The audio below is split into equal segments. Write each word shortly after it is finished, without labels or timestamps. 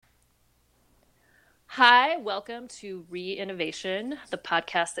Hi, welcome to Re-Innovation, the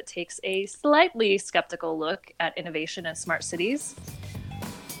podcast that takes a slightly skeptical look at innovation and smart cities.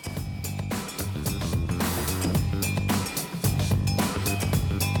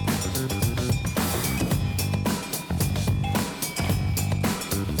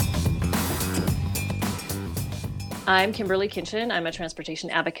 I'm Kimberly Kinchin. I'm a transportation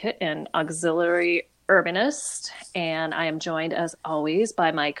advocate and auxiliary urbanist, and I am joined, as always,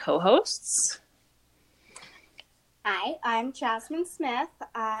 by my co-hosts. Hi, I'm Jasmine Smith.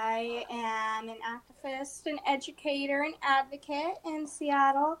 I am an activist, an educator, and advocate in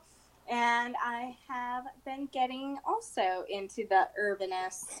Seattle, and I have been getting also into the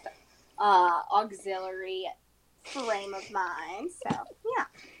urbanist auxiliary frame of mind. So, yeah.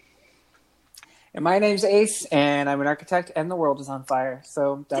 And my name's Ace, and I'm an architect, and the world is on fire.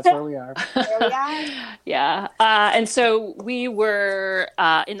 So that's where we are. There we are. Yeah. And so we were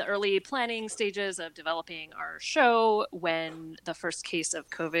in the early planning stages of developing our show when the first case of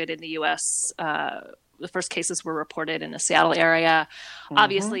COVID in the U.S., the first cases were reported in the Seattle area. Mm-hmm.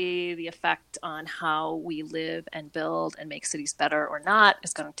 Obviously, the effect on how we live and build and make cities better or not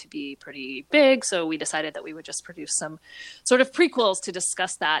is going to be pretty big. So we decided that we would just produce some sort of prequels to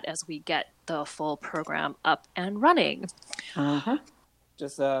discuss that as we get the full program up and running. Mm-hmm.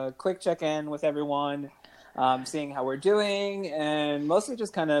 Just a quick check-in with everyone, seeing how we're doing, and mostly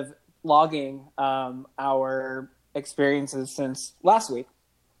just kind of logging our experiences since last week.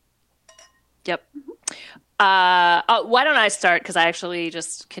 Yep. Why don't I start? Because I actually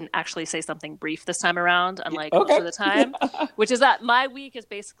can say something brief this time around, unlike most of the time, which is that my week is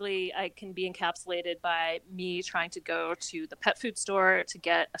basically, I can be encapsulated by me trying to go to the pet food store to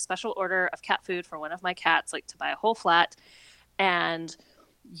get a special order of cat food for one of my cats, like to buy a whole flat. And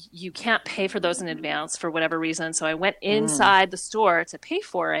you can't pay for those in advance for whatever reason. So I went inside the store to pay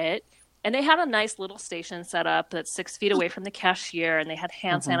for it. And they had a nice little station set up that's 6 feet away from the cashier, and they had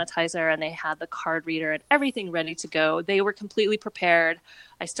hand sanitizer, and they had the card reader and everything ready to go. They were completely prepared.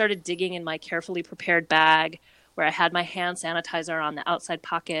 I started digging in my carefully prepared bag where I had my hand sanitizer on the outside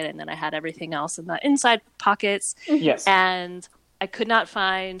pocket, and then I had everything else in the inside pockets. Yes. And I could not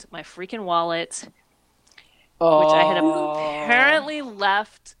find my freaking wallet, which I had apparently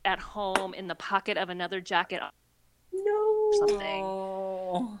left at home in the pocket of another jacket.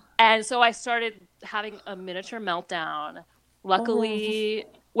 Something. And so I started having a miniature meltdown. Luckily,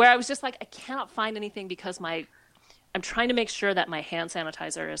 where I was just like, I cannot find anything because I'm trying to make sure that my hand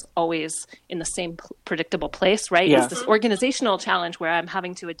sanitizer is always in the same predictable place, right? Yeah. It's this organizational challenge where I'm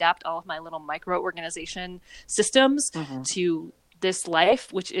having to adapt all of my little micro-organization systems to this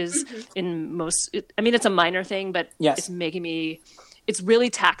life, which is it's a minor thing, but it's it's really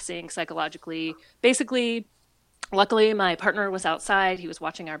taxing psychologically. Basically, luckily, my partner was outside. He was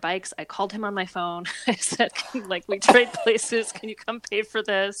watching our bikes. I called him on my phone. I said, we trade places. Can you come pay for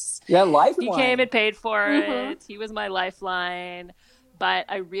this? Yeah, lifeline. He came and paid for it. He was my lifeline. But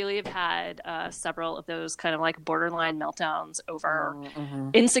I really have had several of those kind of like borderline meltdowns over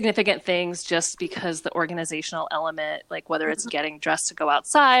insignificant things just because the organizational element, like whether it's getting dressed to go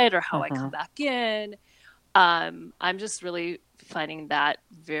outside or how I come back in, I'm just really finding that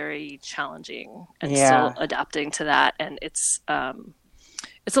very challenging and still adapting to that, and it's a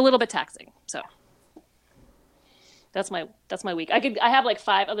little bit taxing. So that's my week. I have like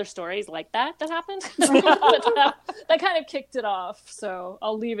 5 other stories like that happened, but that kind of kicked it off. So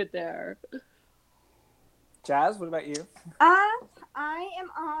I'll leave it there. Jazz, what about you? I am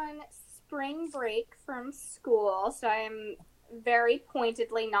on spring break from school, so I'm very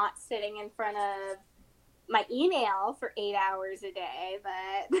pointedly not sitting in front of my email for 8 hours a day,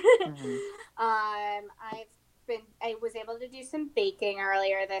 but I was able to do some baking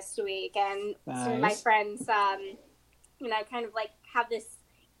earlier this week, and some of my friends, kind of like have this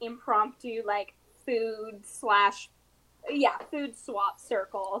impromptu like food swap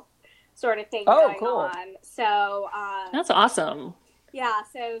circle sort of thing going on. So that's awesome. Yeah,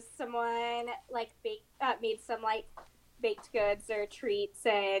 so someone like made some like baked goods or treats,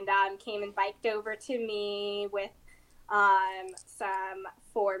 and came and biked over to me with some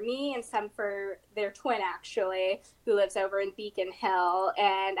for me and some for their twin, actually, who lives over in Beacon Hill.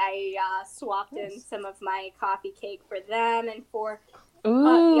 And I swapped in some of my coffee cake for them and for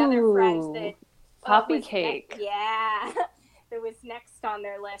the other friends that coffee cake. That was next on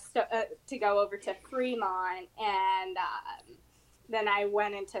their list to go over to Fremont. And then I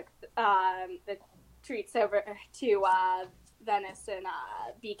went and took the treats over to Venice and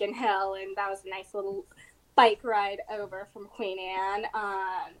Beacon Hill, and that was a nice little bike ride over from Queen Anne,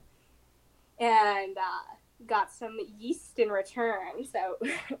 and got some yeast in return. So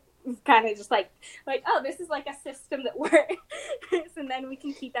kind of just like, oh, this is like a system that works, and then we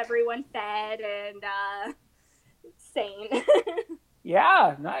can keep everyone fed and sane.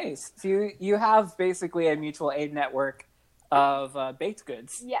 Yeah, nice. So you have basically a mutual aid network of baked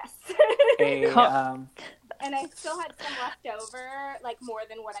goods. Yes. And I still had some left over, like more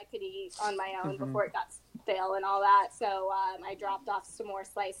than what I could eat on my own before it got stale and all that. So I dropped off some more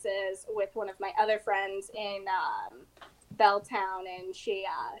slices with one of my other friends in Belltown, and she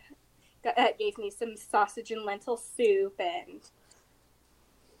gave me some sausage and lentil soup, and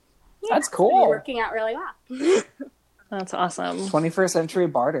that's cool. Working out really well. That's awesome. 21st century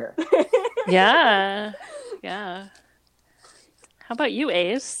barter. Yeah. How about you,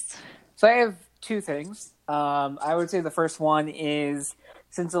 Ace? So I have two things. I would say the first one is,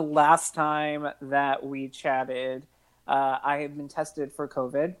 since the last time that we chatted, I had been tested for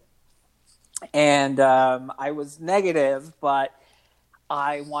COVID, and I was negative, but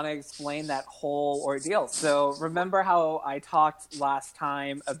I want to explain that whole ordeal. So remember how I talked last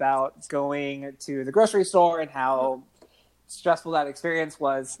time about going to the grocery store and how stressful that experience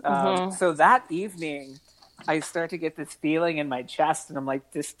was? So that evening, I start to get this feeling in my chest, and I'm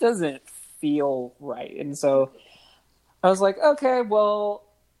like, this doesn't feel right. And so I was like, okay, well,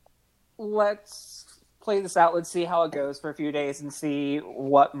 let's play this out. Let's see how it goes for a few days and see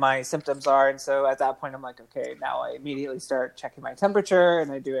what my symptoms are. And so at that point, I'm like, okay, now I immediately start checking my temperature,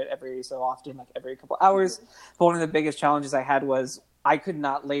 and I do it every so often, like every couple hours. But one of the biggest challenges I had was I could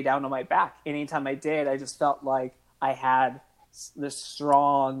not lay down on my back. Anytime I did, I just felt like I had this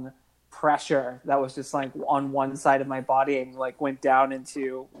strong pressure that was just like on one side of my body and like went down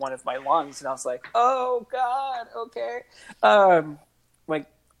into one of my lungs, and I was like, oh god, okay. Like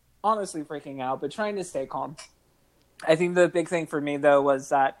honestly freaking out, but trying to stay calm. I think the big thing for me though was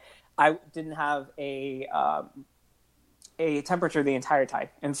that I didn't have a temperature the entire time.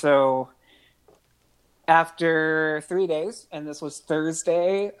 And so after 3 days, and this was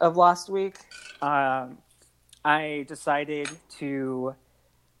Thursday of last week, I decided to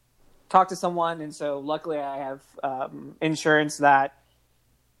talk to someone. And so luckily I have insurance that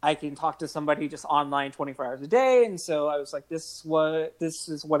I can talk to somebody just online 24 hours a day. And so I was like, this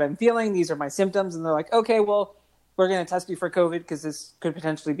is what I'm feeling. These are my symptoms. And they're like, okay, well, we're going to test you for COVID because this could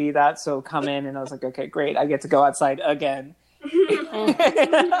potentially be that. So come in. And I was like, okay, great. I get to go outside again.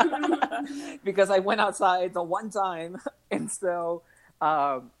 Because I went outside the one time. And so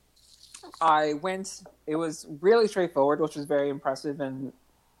I went. It was really straightforward, which was very impressive. And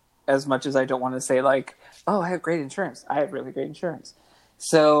as much as I don't want to say like, oh, I have great insurance, I have really great insurance.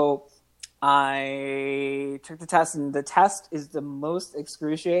 So I took the test, and the test is the most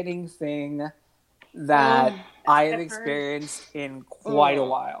excruciating thing that I have experienced in quite a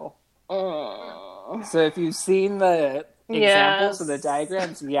while. So if you've seen the examples of the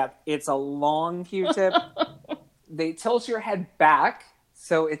diagrams, it's a long Q-tip. They tilt your head back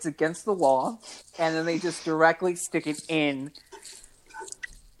so it's against the wall, and then they just directly stick it in.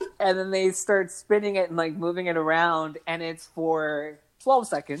 And then they start spinning it and like moving it around, and it's for 12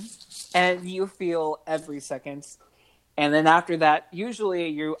 seconds, and you feel every second. And then after that, usually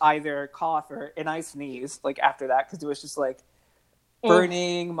you either cough and I sneeze like after that, because it was just like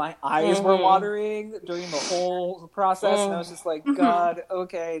burning. My eyes were watering during the whole process, and I was just like, God,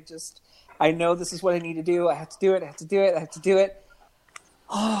 okay, just I know this is what I need to do. I have to do it. I have to do it. I have to do it.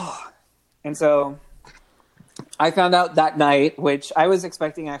 Oh, and so I found out that night, which I was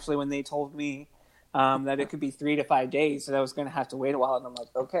expecting actually when they told me that it could be 3 to 5 days, that I was going to have to wait a while. And I'm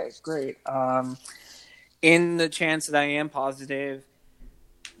like, okay, great. In the chance that I am positive,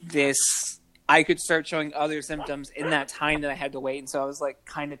 I could start showing other symptoms in that time that I had to wait. And so I was like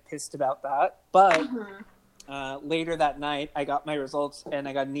kind of pissed about that. But later that night, I got my results, and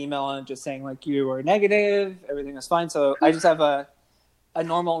I got an email on just saying like, you were negative, everything was fine. So I just have a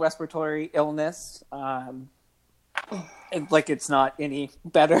normal respiratory illness. Like it's not any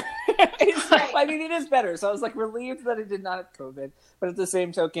better. I mean, it is better. So I was like relieved that I did not have COVID, but at the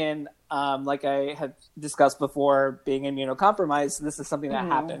same token, like I had discussed before, being immunocompromised, this is something that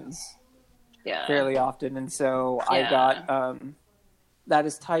happens fairly often. And so I got, that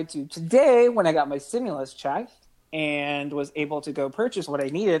is tied to today when I got my stimulus check and was able to go purchase what I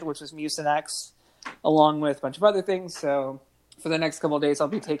needed, which was Mucinex, along with a bunch of other things. So for the next couple of days, I'll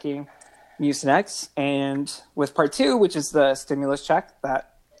be taking Mucinex, and with part 2, which is the stimulus check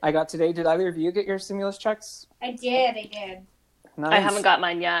that I got today. Did either of you get your stimulus checks? I did. Nice. I haven't got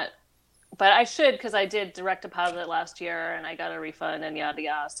mine yet, but I should, because I did direct deposit last year and I got a refund and yada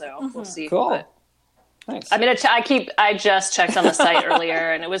yada. So we'll see. Cool. But, nice. I mean, I just checked on the site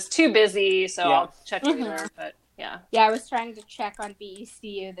earlier, and it was too busy, so I'll check later. But Yeah. Yeah, I was trying to check on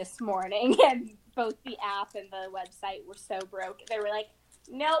BECU this morning, and both the app and the website were so broken. They were like,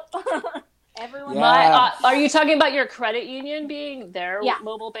 nope. Everyone. Yeah. Are you talking about your credit union being their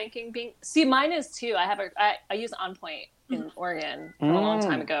mobile banking being? See, mine is too. I use OnPoint in Oregon from a long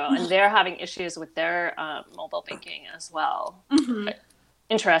time ago, and they're having issues with their mobile banking as well. Mm-hmm.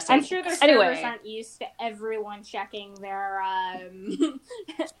 Interesting. I'm sure their servers aren't used to everyone checking their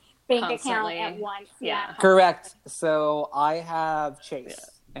bank account at once. Yeah. Correct. So I have Chase,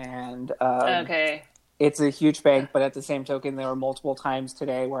 and okay. It's a huge bank, but at the same token, there were multiple times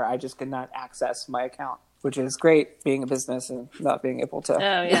today where I just could not access my account, which is great being a business and not being able to.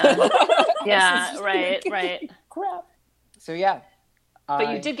 Oh, yeah. Yeah, right. Crap. So, yeah.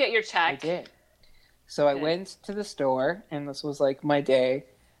 But you did get your check. I did. So I went to the store, and this was like my day.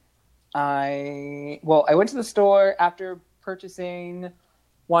 I went to the store after purchasing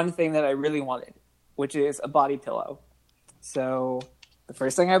one thing that I really wanted, which is a body pillow. So the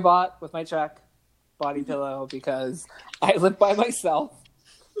first thing I bought with my check, body pillow, because I live by myself.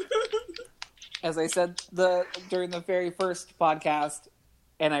 As I said during the very first podcast,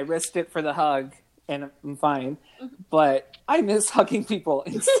 and I risked it for the hug, and I'm fine. But I miss hugging people,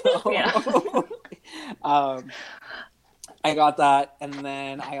 and so I got that, and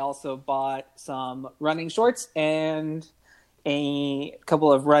then I also bought some running shorts and a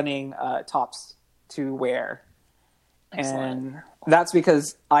couple of running tops to wear. Excellent. And that's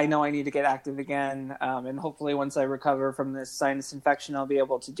because I know I need to get active again, and hopefully once I recover from this sinus infection, I'll be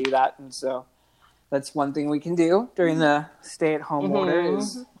able to do that. And so that's one thing we can do during the stay-at-home order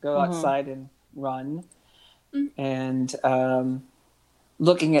is go outside and run. And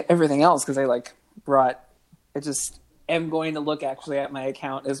looking at everything else, because I just am going to look actually at my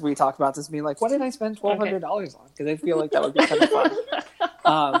account as we talk about this and be like, what did I spend $1,200 on? Because I feel like that would be kind of fun.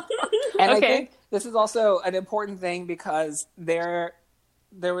 And I think this is also an important thing because there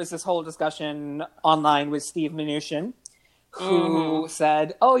was this whole discussion online with Steve Mnuchin, who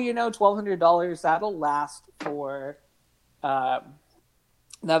said, "Oh, $1,200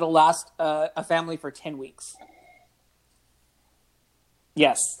 that'll last a family for 10 weeks."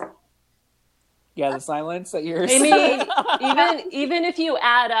 Yes. Yeah, the silence that you're. I mean, even if you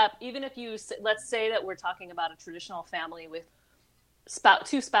add up, let's say that we're talking about a traditional family with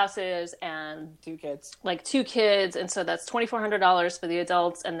two spouses and two kids, and so that's $2,400 for the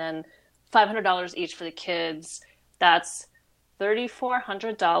adults, and then $500 each for the kids. That's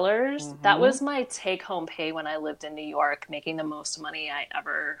 $3,400. That was my take-home pay when I lived in New York, making the most money I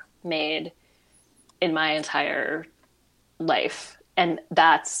ever made in my entire life, and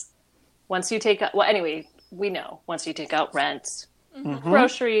that's once you take out. Well, anyway, we know once you take out rent,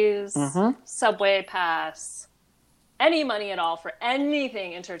 groceries, subway pass. Any money at all for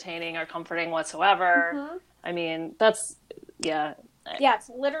anything entertaining or comforting whatsoever. I mean, that's, Yeah, it's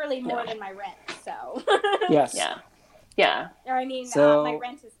literally more than my rent, so. Yes. Yeah. Or I mean, my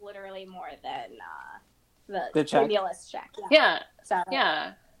rent is literally more than the stimulus check. Yeah. So,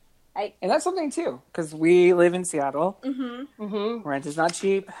 yeah. And that's something, too, because we live in Seattle. Rent is not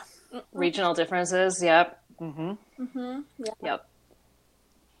cheap. Regional differences, yep. Yep.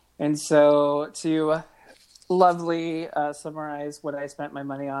 And so to lovely summarize what I spent my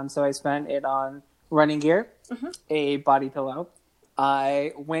money on. So I spent it on running gear, a body pillow.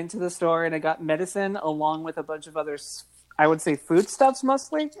 I went to the store and I got medicine along with a bunch of other, I would say, foodstuffs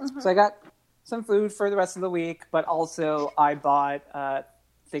mostly. So I got some food for the rest of the week, but also I bought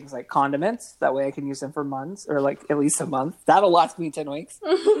things like condiments. That way I can use them for months or like at least a month. That'll last me 10 weeks.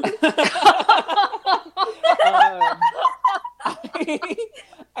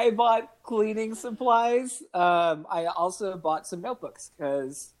 I bought cleaning supplies. I also bought some notebooks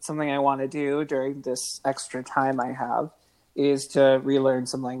because something I want to do during this extra time I have is to relearn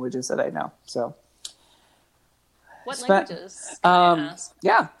some languages that I know. So, what languages?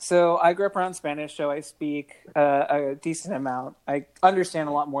 Yeah, so I grew up around Spanish, so I speak a decent amount. I understand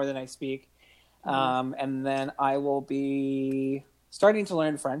a lot more than I speak, and then I will be starting to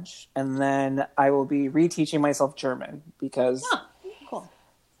learn French, and then I will be reteaching myself German because. Cool.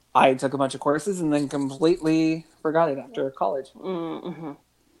 I took a bunch of courses and then completely forgot it after college.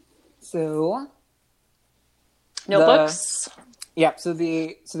 So notebooks. So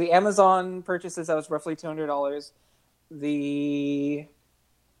the Amazon purchases, that was roughly $200. The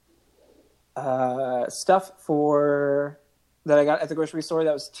stuff that I got at the grocery store,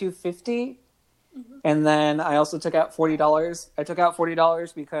 that was $250. And then I also took out $40. I took out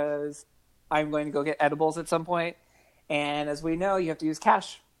 $40 because I'm going to go get edibles at some point. And as we know, you have to use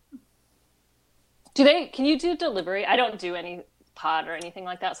cash. Can you do delivery? I don't do any pod or anything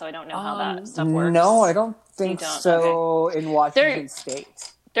like that, so I don't know how that stuff works. No, I don't think so. Okay. In Washington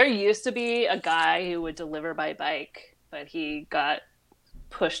State. There used to be a guy who would deliver by bike, but he got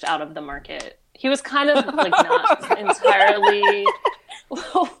pushed out of the market. He was kind of like not entirely.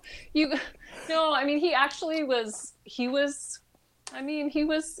 Well, he actually was. He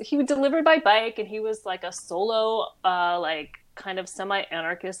delivered by bike, and he was like a solo, like kind of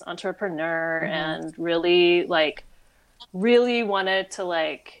semi-anarchist entrepreneur, and really wanted to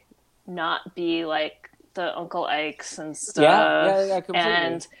like not be like the Uncle Ikes and stuff. Yeah,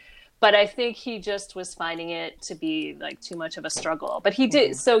 completely. But I think he just was finding it to be like too much of a struggle. But he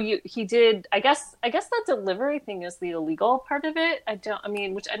did. So he did. I guess that delivery thing is the illegal part of it.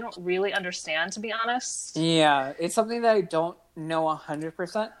 Which I don't really understand, to be honest. Yeah, it's something that I don't know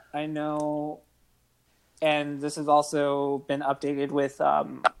 100%. I know, and this has also been updated with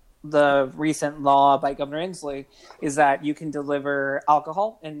the recent law by Governor Inslee, is that you can deliver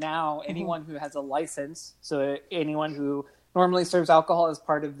alcohol, and now anyone who has a license, so anyone who normally serves alcohol as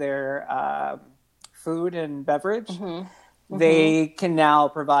part of their food and beverage, they can now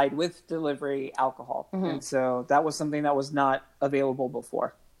provide with delivery alcohol. And so that was something that was not available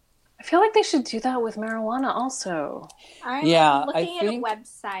before. I feel like they should do that with marijuana also. I'm looking at a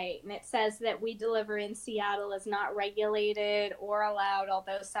website, and it says that We Deliver in Seattle is not regulated or allowed,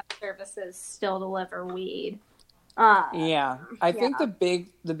 although some services still deliver weed. I think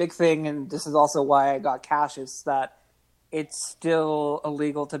the big thing, and this is also why I got cash, is that it's still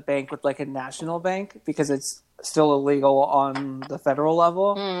illegal to bank with like a national bank because it's still illegal on the federal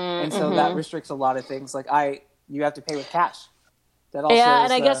level. And so that restricts a lot of things. Like you have to pay with cash. That also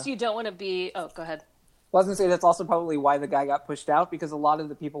and I guess you don't want to be, go ahead. Well, I was going to say that's also probably why the guy got pushed out, because a lot of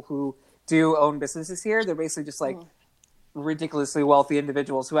the people who do own businesses here, they're basically just like ridiculously wealthy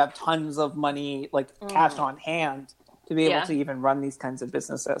individuals who have tons of money, like cash on hand to be able to even run these kinds of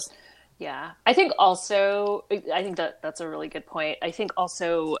businesses. Yeah, I think that's a really good point. I think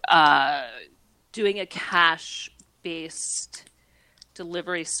also doing a cash-based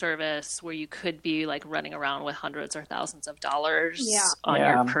delivery service where you could be like running around with hundreds or thousands of dollars on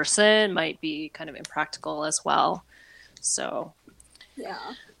your person might be kind of impractical as well. So,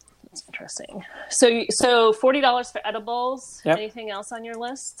 that's interesting. So $40 for edibles. Yep. Anything else on your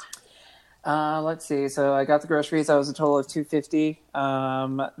list? Let's see. So I got the groceries. That was a total of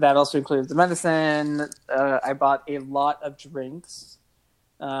 $250. That also includes the medicine. I bought a lot of drinks.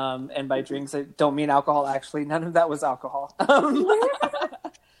 And by drinks, I don't mean alcohol. Actually, none of that was alcohol.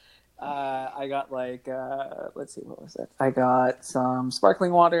 I got let's see, what was it? I got some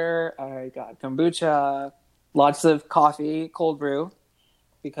sparkling water. I got kombucha, lots of coffee, cold brew,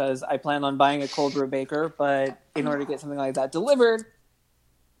 because I plan on buying a cold brew maker. But in order to get something like that delivered,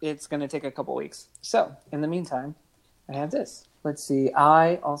 it's going to take a couple weeks. So in the meantime, I have this. Let's see.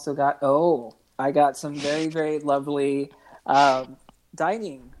 I also got, I got some very, very lovely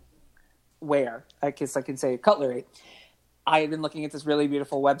dining ware. I guess I can say cutlery. I have been looking at this really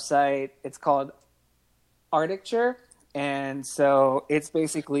beautiful website. It's called Articture. And so it's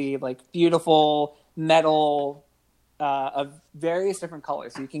basically like beautiful metal of various different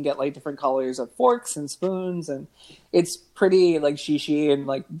colors. So you can get like different colors of forks and spoons, and it's pretty like shishi and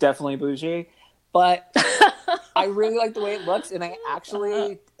like definitely bougie. But I really like the way it looks, and I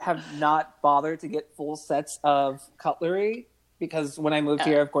actually have not bothered to get full sets of cutlery because when I moved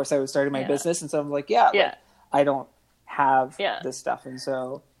here, of course, I was starting my business, and so I'm like, I don't have this stuff, and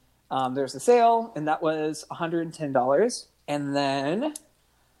so there's a sale, and that was $110, and then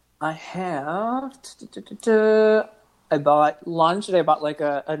I have. I bought lunch, and I bought like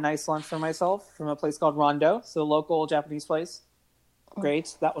a nice lunch for myself from a place called Rondo, so a local Japanese place.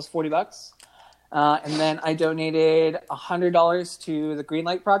 Great, that was $40. And then I donated $100 to the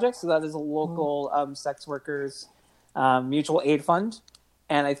Greenlight Project, so that is a local sex workers mutual aid fund.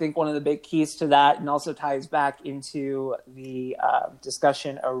 And I think one of the big keys to that, and also ties back into the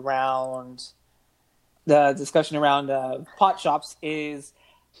discussion around pot shops, is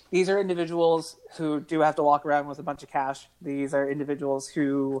these are individuals who do have to walk around with a bunch of cash. These are individuals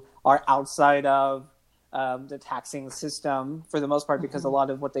who are outside of the taxing system for the most part, because a lot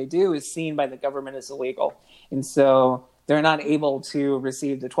of what they do is seen by the government as illegal. And so they're not able to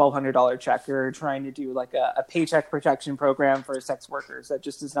receive the $1,200 check. They're trying to do like a paycheck protection program for sex workers that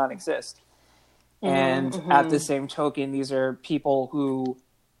just does not exist. And at the same token, these are people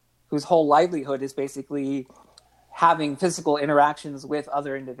whose whole livelihood is basically having physical interactions with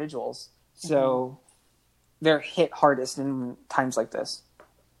other individuals. So they're hit hardest in times like this.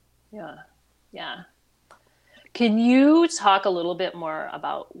 Yeah. Can you talk a little bit more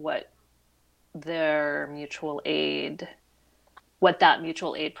about what their mutual aid what that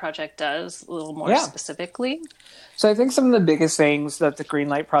mutual aid project does a little more specifically? So I think some of the biggest things that the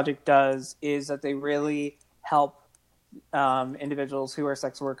Greenlight Project does is that they really help individuals who are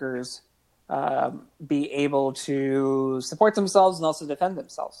sex workers be able to support themselves and also defend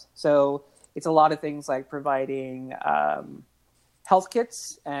themselves. So it's a lot of things like providing health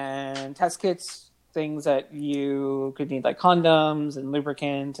kits and test kits, things that you could need like condoms and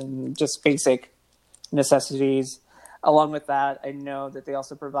lubricant and just basic necessities. Along with that, I know that they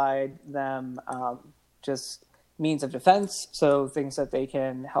also provide them just means of defense, so things that they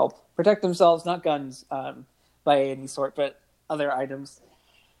can help protect themselves, not guns by any sort, but other items.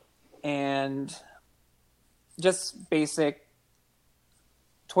 And just basic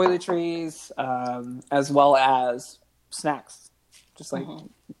toiletries, as well as snacks, just like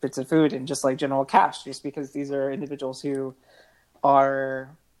bits of food and just like general cash, just because these are individuals who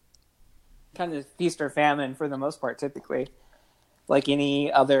are kind of feast or famine for the most part, typically, like any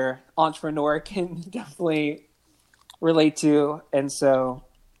other entrepreneur can definitely relate to. And so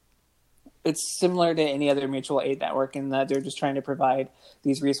it's similar to any other mutual aid network in that they're just trying to provide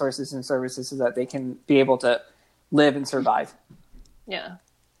these resources and services so that they can be able to live and survive. Yeah.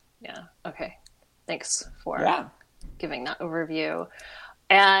 Okay. Thanks for giving that overview.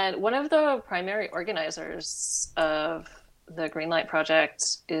 And one of the primary organizers of the Greenlight Project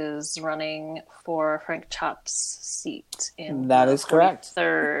is running for Frank Chop's seat in that is correct.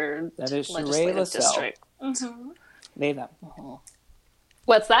 Third that is legislative district. They them.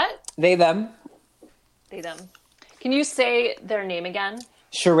 What's that? They them. Can you say their name again?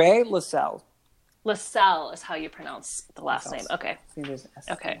 Sheree LaSalle. LaSalle is how you pronounce the last name. Okay.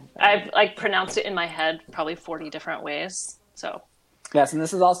 Okay. I've pronounced it in my head probably 40 different ways. So. Yes, and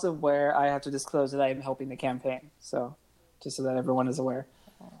this is also where I have to disclose that I am helping the campaign. So. Just so that everyone is aware.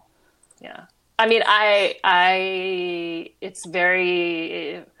 Yeah. I mean, it's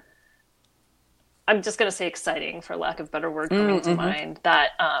very, I'm just going to say exciting for lack of a better word coming to mind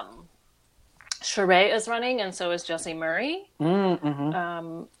that Sheree is running and so is Jesse Murray.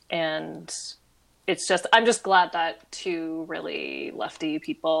 And it's just, I'm just glad that two really lefty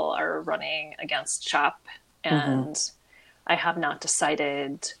people are running against CHOP, and I have not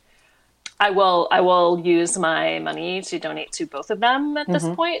decided. I will use my money to donate to both of them at this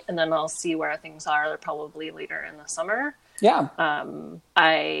point, and then I'll see where things are probably later in the summer. Yeah.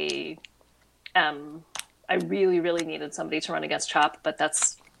 I really, really needed somebody to run against CHOP, but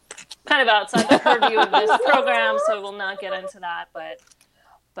that's kind of outside the purview of this program, so we'll not get into that. But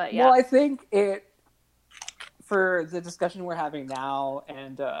yeah. Well, I think for the discussion we're having now,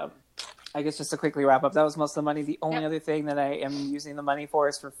 and I guess just to quickly wrap up, that was most of the money. The only other thing that I am using the money for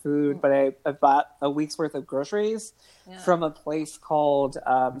is for food, but I bought a week's worth of groceries from a place called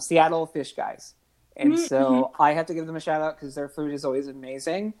Seattle Fish Guys. And so I have to give them a shout out because their food is always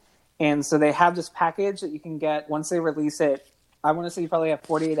amazing. And so they have this package that you can get once they release it. I want to say you probably have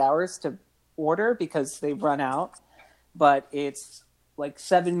 48 hours to order because they run out. But it's like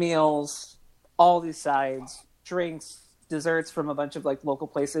 7 meals, all these sides, drinks, desserts from a bunch of like local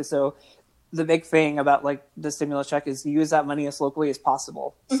places. So the big thing about like the stimulus check is use that money as locally as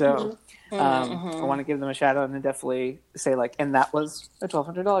possible. So I want to give them a shout out and definitely say like, and that was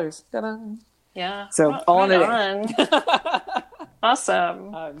 $1,200. Ta-da. Yeah. So all in it.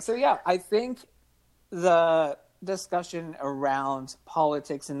 Awesome. So yeah, I think the discussion around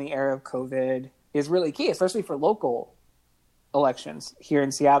politics in the era of COVID is really key, especially for local elections here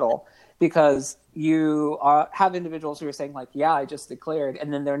in Seattle, because you have individuals who are saying like, yeah, I just declared,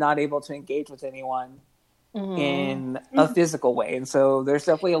 and then they're not able to engage with anyone in a physical way. And so there's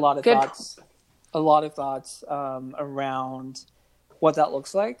definitely a lot of thoughts around what that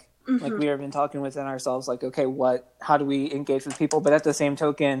looks like. Like we have been talking within ourselves, like, okay, how do we engage with people? But at the same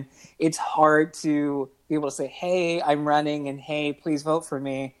token, it's hard to be able to say, hey, I'm running, and hey, please vote for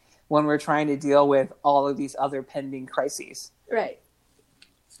me, when we're trying to deal with all of these other pending crises. Right.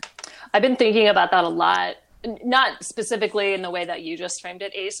 I've been thinking about that a lot, not specifically in the way that you just framed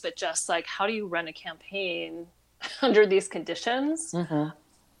it, Ace, but just like, how do you run a campaign under these conditions?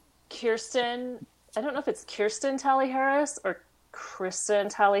 Kirsten, I don't know if it's Kirsten Talley-Harris or Kristen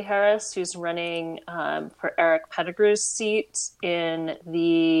Talley-Harris, who's running for Eric Pettigrew's seat in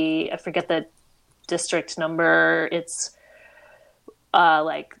I forget the district number. It's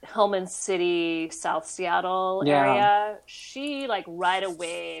like Hillman City, South Seattle area. She like right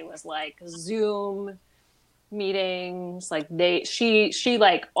away was like Zoom meetings. Like she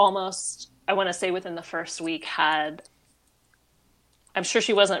like almost, I want to say within the first week I'm sure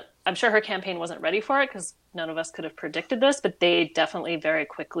her campaign wasn't ready for it because none of us could have predicted this, but they definitely very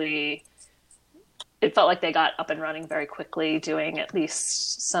quickly it felt like they got up and running very quickly, doing at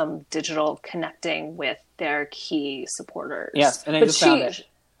least some digital connecting with their key supporters. Yes, and I just found it.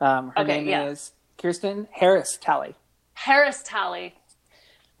 Her name is Kirsten Harris-Talley. Harris-Talley.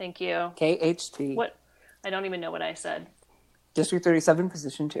 Thank you. KHT. What? I don't even know what I said. District 37,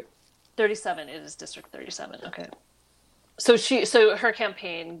 position 2. 37 is District 37. Okay. So her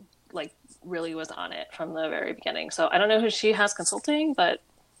campaign like really was on it from the very beginning. So I don't know who she has consulting, but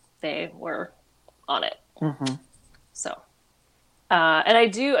they were on it. Mm-hmm. So, and I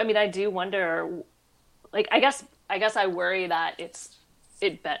do wonder, like, I guess I worry that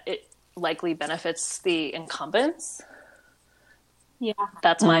it likely benefits the incumbents. Yeah.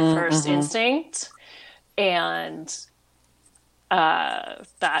 That's my first instinct. And,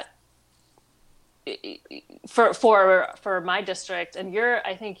 that for my district, and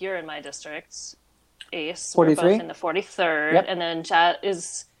I think you're in my district, Ace. 43. We're both in the 43rd. Yep. And then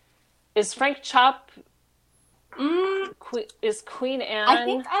is Frank Chop, is Queen Anne? I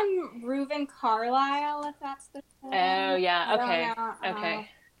think I'm Reuven Carlisle, if that's the thing. Oh, yeah. Okay.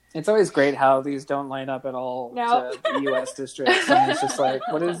 It's always great how these don't line up at all to the U.S. districts. And it's just like,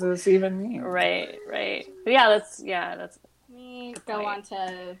 what does this even mean? Right. But that's. Let me go on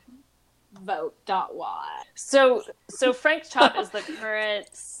to vote.wa. So Frank Chop is the current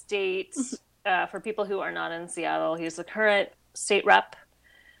state, for people who are not in Seattle, he's the current state rep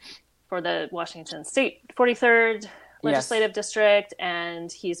for the Washington State 43rd Legislative District, and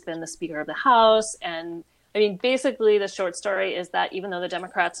he's been the Speaker of the House. And I mean, basically the short story is that even though the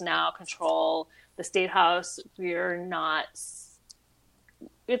Democrats now control the State House, we're not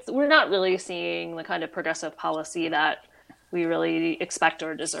really seeing the kind of progressive policy that we really expect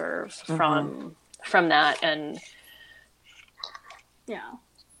or deserve from that. And yeah,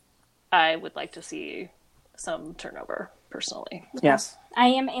 I would like to see some turnover personally. Yes. I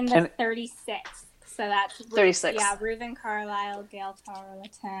am in the 36th. So that's 36. Yeah, Reuven Carlisle, Gail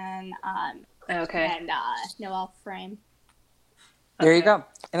Tarleton, okay, and Noel Frame. There you go.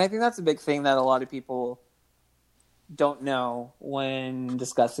 And I think that's a big thing that a lot of people don't know when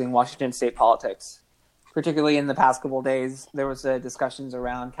discussing Washington state politics. Particularly in the past couple of days, there was discussions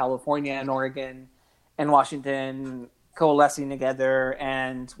around California and Oregon and Washington coalescing together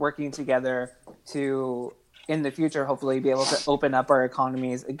and working together to, in the future, hopefully be able to open up our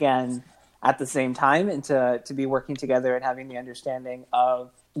economies again at the same time, and to be working together and having the understanding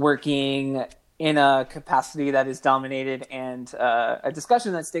of working in a capacity that is dominated and a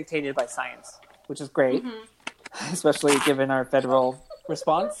discussion that's dictated by science, which is great, especially given our federal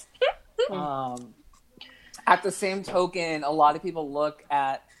response. At the same token, a lot of people look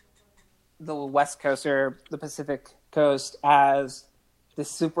at the West Coast or the Pacific Coast as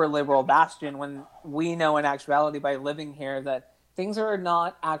this super liberal bastion, when we know in actuality by living here that things are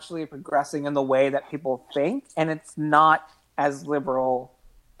not actually progressing in the way that people think, and it's not as liberal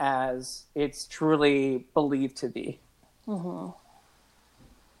as it's truly believed to be.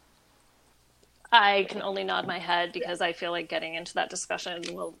 I can only nod my head because I feel like getting into that discussion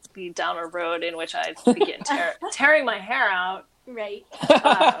will be down a road in which I begin tearing my hair out. Right.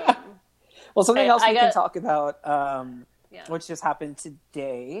 Well, something else we can talk about, which just happened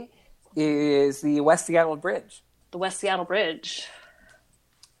today, is the West Seattle Bridge. The West Seattle Bridge.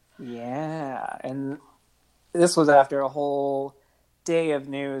 Yeah, and this was after a whole day of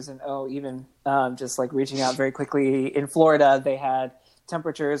news, and even just like reaching out very quickly. In Florida, they had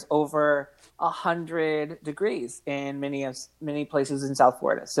temperatures over 100 degrees in many places in South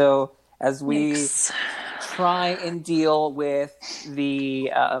Florida. So as we try and deal with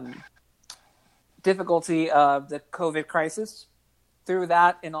the difficulty of the COVID crisis through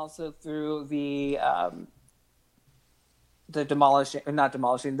that, and also through the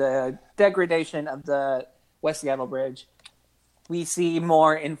degradation of the West Seattle Bridge, we see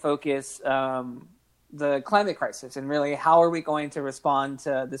more in focus the climate crisis, and really how are we going to respond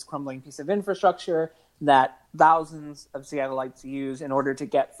to this crumbling piece of infrastructure that thousands of Seattleites use in order to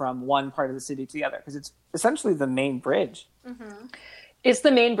get from one part of the city to the other, because it's essentially the main bridge. It's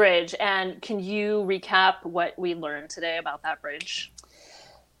the main bridge. And can you recap what we learned today about that bridge?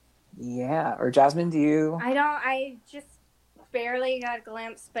 Yeah, or Jasmine, do you? I just barely got a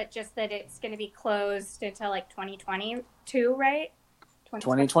glimpse, but just that it's going to be closed until like 2022, right?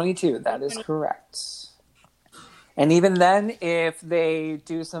 2022, that is correct. And even then, if they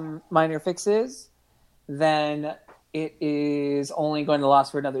do some minor fixes, then it is only going to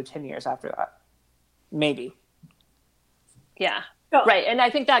last for another 10 years after that. Maybe. Yeah. Right. And I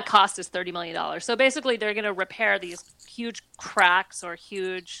think that cost is $30 million. So basically, they're going to repair these huge cracks or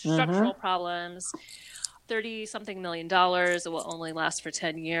huge structural problems. $30 something million. It will only last for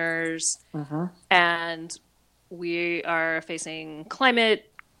 10 years. And we are facing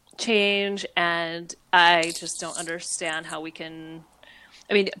climate change. And I just don't understand how we can,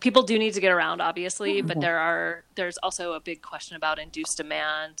 I mean, people do need to get around, obviously, but there's also a big question about induced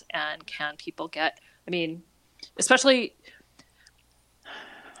demand and can people get, I mean, especially,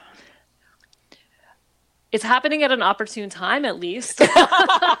 it's happening at an opportune time, at least.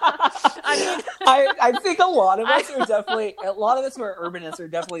 I think a lot of us who are urbanists are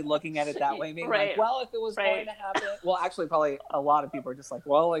definitely looking at it that way, being like, well, if it was going to happen, well, actually, probably a lot of people are just like,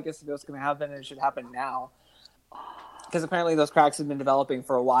 well, I guess if it was going to happen, it should happen now. Because apparently those cracks have been developing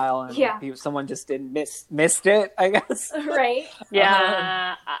for a while, and someone just didn't missed it, I guess. Right.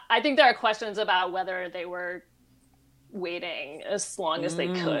 Yeah. I think there are questions about whether they were waiting as long as they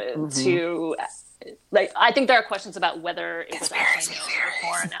could to... Like, I think there are questions about whether it was actually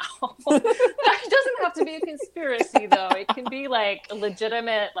before now. It doesn't have to be a conspiracy, though. It can be like a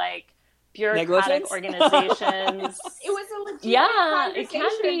legitimate, like, bureaucratic organizations. It was a legitimate conversation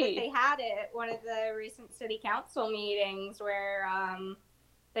that they had at one of the recent city council meetings where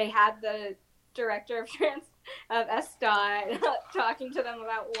they had the director of SDOT talking to them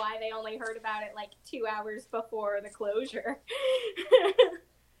about why they only heard about it like 2 hours before the closure.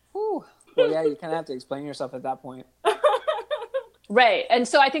 Whew. Well, yeah, you kind of have to explain yourself at that point. Right. And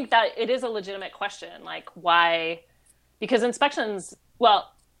so I think that it is a legitimate question, like why, because inspections, well,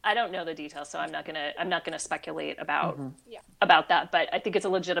 I don't know the details, so I'm not gonna speculate about that, but I think it's a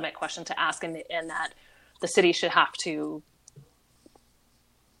legitimate question to ask, and that the city should have to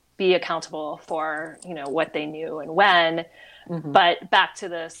be accountable for, you know, what they knew and when. But back to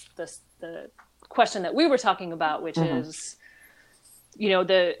the question that we were talking about, which is, you know,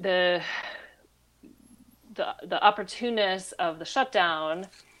 the opportuneness of the shutdown,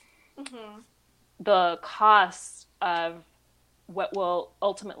 the cost of what will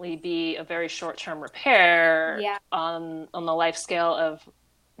ultimately be a very short-term repair on the life scale of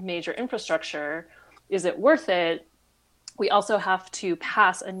major infrastructure. Is it worth it? We also have to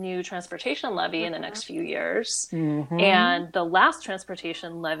pass a new transportation levy in the next few years. And the last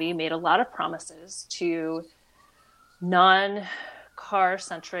transportation levy made a lot of promises to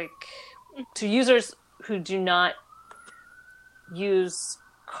non-car-centric, to users who do not use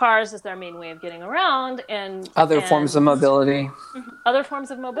cars as their main way of getting around, and other forms of mobility.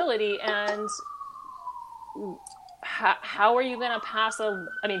 And how are you going to pass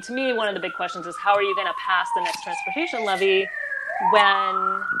I mean, to me, one of the big questions is how are you going to pass the next transportation levy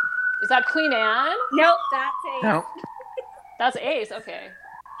when, is that Queen Anne? Nope, that's Ace. Nope. That's Ace, okay.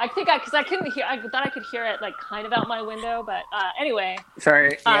 I think because I couldn't hear, I thought I could hear it like kind of out my window, but anyway.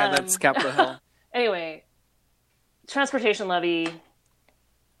 Sorry, that's Capitol Hill. Anyway, transportation levy,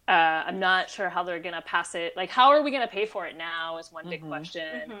 I'm not sure how they're going to pass it. Like, how are we going to pay for it now is one big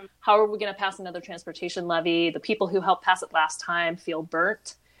question. How are we going to pass another transportation levy? The people who helped pass it last time feel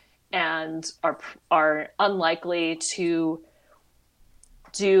burnt and are unlikely to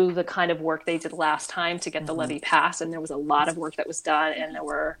do the kind of work they did last time to get the levy passed. And there was a lot of work that was done, and there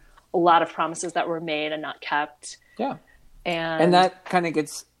were a lot of promises that were made and not kept. Yeah. And that kind of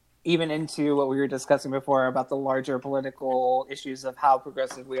gets even into what we were discussing before about the larger political issues of how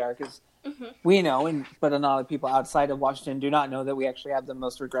progressive we are, because we know, but a lot of people outside of Washington do not know that we actually have the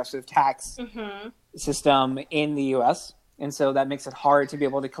most regressive tax system in the U.S. And so that makes it hard to be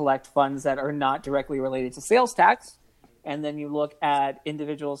able to collect funds that are not directly related to sales tax. And then you look at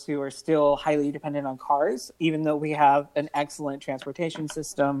individuals who are still highly dependent on cars, even though we have an excellent transportation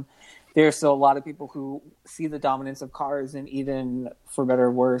system. There's still a lot of people who see the dominance of cars, and even for better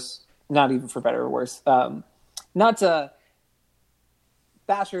or worse, not even for better or worse, not to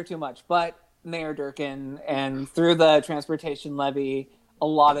bash her too much, but Mayor Durkin, and through the transportation levy, a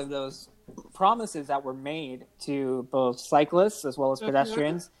lot of those promises that were made to both cyclists as well as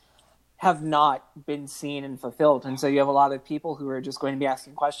pedestrians have not been seen and fulfilled. And so you have a lot of people who are just going to be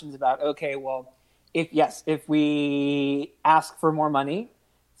asking questions about, okay, well, if we ask for more money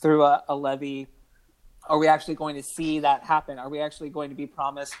through a levy, are we actually going to see that happen? Are we actually going to be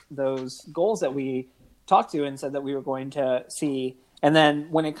promised those goals that we talked to and said that we were going to see? And then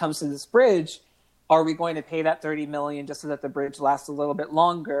when it comes to this bridge, are we going to pay that $30 million just so that the bridge lasts a little bit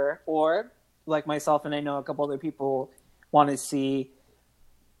longer? Or, like myself and I know a couple other people want to see,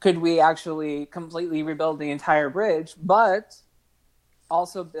 could we actually completely rebuild the entire bridge, but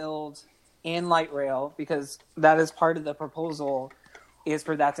also build in light rail, because that is part of the proposal, is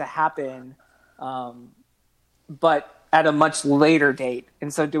for that to happen, but at a much later date.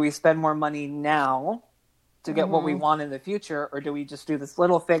 And so do we spend more money now to get what we want in the future, or do we just do this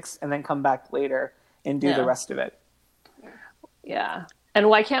little fix and then come back later? and do the rest of it. Yeah. And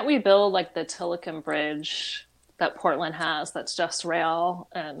why can't we build like the Tilikum Bridge that Portland has that's just rail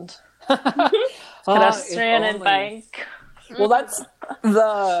and pedestrian and bike? Well, that's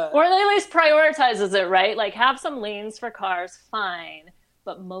or at least prioritizes it, right? Like have some lanes for cars, fine,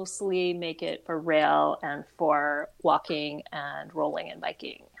 but mostly make it for rail and for walking and rolling and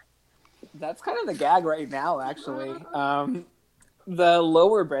biking. That's kind of the gag right now, actually. The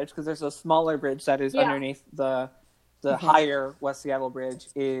lower bridge, because there's a smaller bridge that is underneath the higher West Seattle Bridge,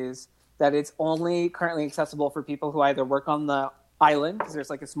 is that it's only currently accessible for people who either work on the island, because there's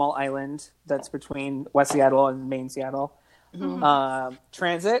like a small island that's between West Seattle and main Seattle,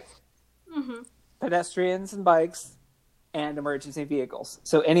 transit, pedestrians and bikes, and emergency vehicles.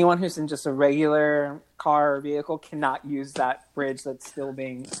 So anyone who's in just a regular car or vehicle cannot use that bridge that's still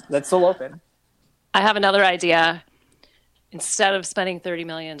open. I have another idea. Instead of spending $30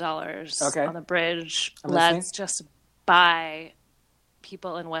 million on the bridge, let's just buy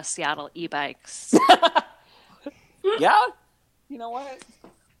people in West Seattle e-bikes. Yeah, you know what?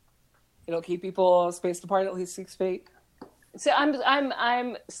 It'll keep people spaced apart at least 6 feet. So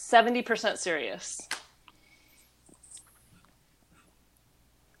I'm 70% serious.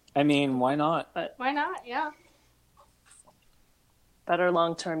 I mean, why not? But why not? Yeah. Better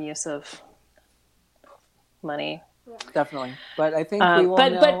long-term use of money. Definitely. But I think we will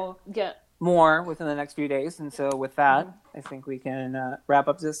know more within the next few days. And so with that, I think we can wrap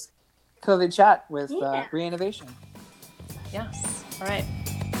up this COVID chat with Reinnovation. Yes. All right.